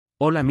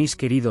Hola mis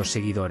queridos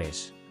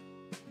seguidores.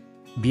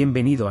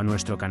 Bienvenido a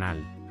nuestro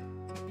canal.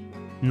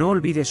 No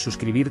olvides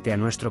suscribirte a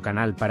nuestro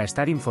canal para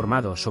estar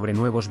informado sobre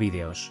nuevos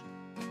vídeos.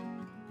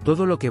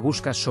 Todo lo que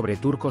buscas sobre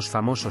turcos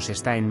famosos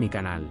está en mi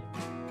canal.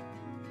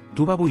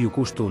 Tuba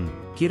Büyüküstün,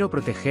 quiero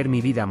proteger mi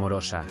vida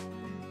amorosa.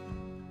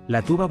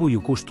 La Tuba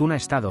Büyüküstün ha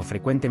estado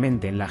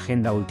frecuentemente en la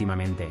agenda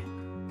últimamente.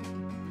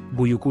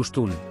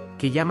 Büyüküstün,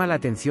 que llama la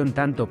atención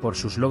tanto por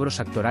sus logros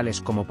actorales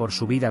como por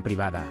su vida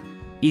privada,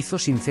 hizo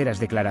sinceras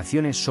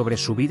declaraciones sobre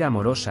su vida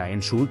amorosa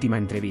en su última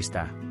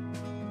entrevista.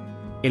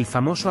 El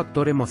famoso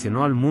actor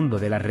emocionó al mundo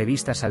de las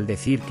revistas al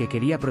decir que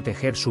quería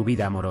proteger su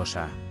vida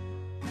amorosa.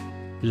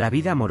 La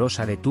vida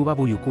amorosa de Tuba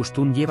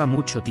Büyüküstün lleva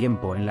mucho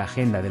tiempo en la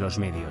agenda de los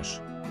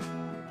medios.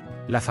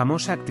 La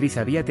famosa actriz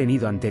había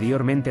tenido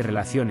anteriormente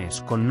relaciones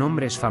con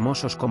nombres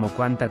famosos como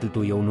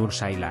quién o Nur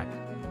Saylak.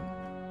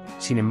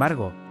 Sin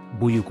embargo,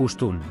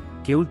 Büyüküstün,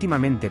 que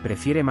últimamente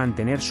prefiere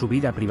mantener su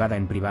vida privada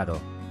en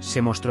privado,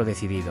 se mostró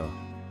decidido.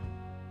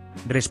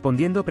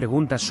 Respondiendo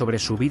preguntas sobre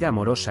su vida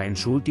amorosa en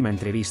su última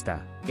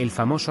entrevista, el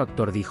famoso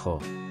actor dijo: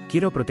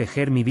 "Quiero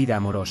proteger mi vida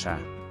amorosa.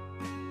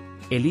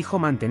 Elijo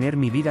mantener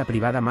mi vida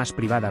privada más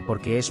privada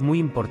porque es muy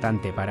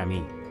importante para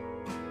mí.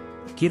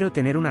 Quiero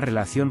tener una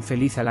relación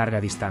feliz a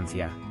larga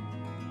distancia.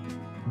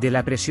 De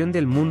la presión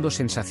del mundo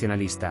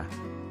sensacionalista".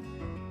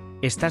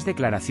 Estas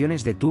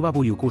declaraciones de Tuba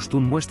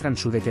Büyüküstün muestran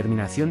su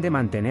determinación de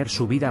mantener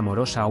su vida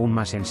amorosa aún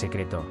más en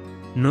secreto.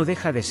 No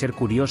deja de ser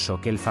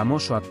curioso que el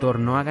famoso actor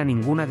no haga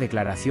ninguna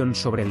declaración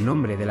sobre el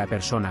nombre de la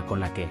persona con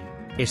la que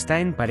está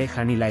en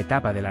pareja ni la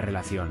etapa de la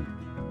relación.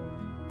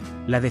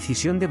 La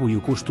decisión de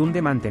Büyüküstün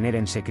de mantener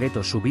en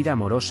secreto su vida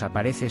amorosa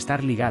parece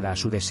estar ligada a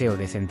su deseo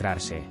de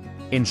centrarse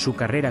en su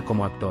carrera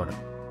como actor.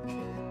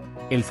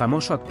 El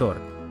famoso actor,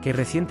 que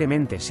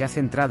recientemente se ha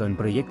centrado en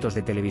proyectos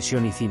de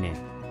televisión y cine,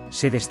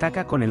 se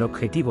destaca con el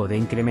objetivo de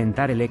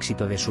incrementar el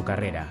éxito de su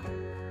carrera.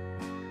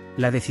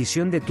 La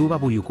decisión de Tuba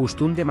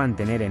Büyüküstün de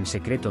mantener en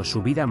secreto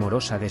su vida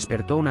amorosa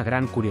despertó una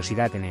gran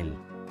curiosidad en el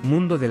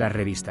mundo de las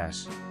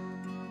revistas.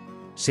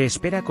 Se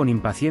espera con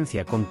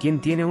impaciencia con quién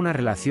tiene una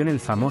relación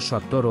el famoso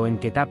actor o en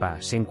qué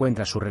etapa se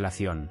encuentra su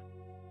relación.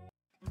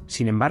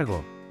 Sin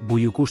embargo,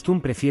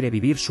 Büyüküstün prefiere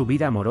vivir su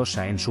vida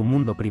amorosa en su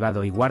mundo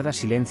privado y guarda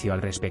silencio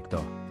al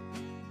respecto.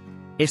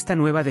 Esta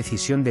nueva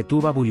decisión de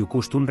Tuba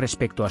Büyüküstün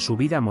respecto a su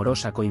vida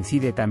amorosa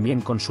coincide también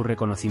con su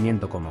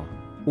reconocimiento como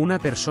una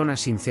persona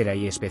sincera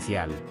y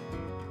especial.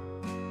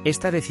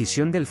 Esta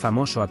decisión del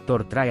famoso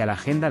actor trae a la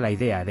agenda la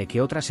idea de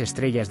que otras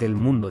estrellas del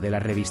mundo de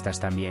las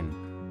revistas también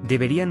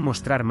deberían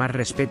mostrar más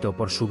respeto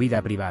por su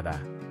vida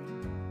privada.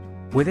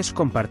 Puedes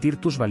compartir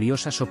tus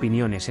valiosas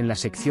opiniones en la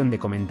sección de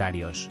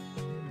comentarios.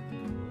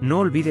 No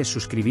olvides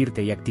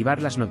suscribirte y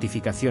activar las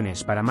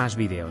notificaciones para más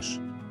vídeos.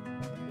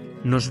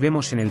 Nos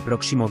vemos en el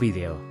próximo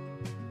vídeo.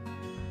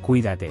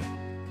 Cuídate.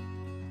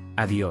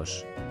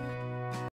 Adiós.